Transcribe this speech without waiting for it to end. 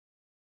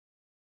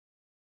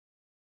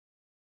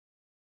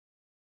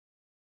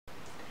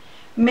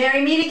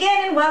Merry meet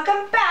again and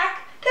welcome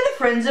back to the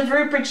Friends of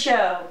Rupert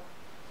show.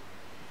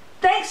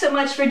 Thanks so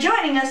much for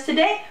joining us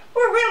today.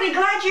 We're really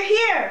glad you're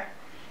here.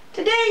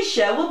 Today's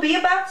show will be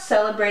about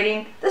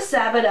celebrating the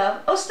Sabbat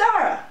of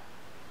Ostara.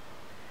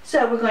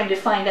 So we're going to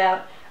find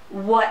out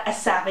what a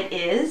Sabbat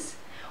is,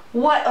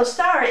 what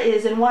Ostara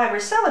is and why we're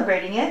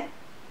celebrating it,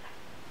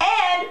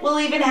 and we'll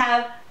even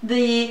have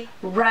the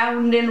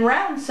Round and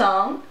Round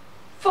song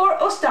for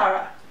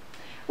Ostara.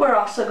 We're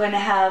also going to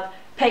have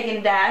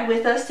PaganDad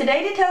with us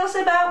today to tell us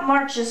about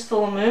March's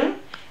full moon,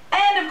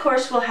 and of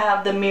course we'll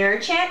have the Mirror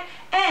Chant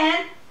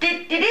and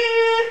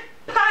Positive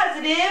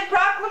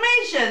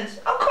Proclamations.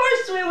 Of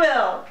course we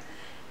will.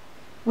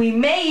 We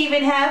may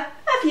even have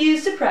a few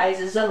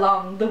surprises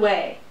along the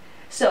way.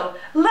 So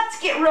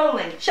let's get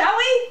rolling, shall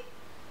we?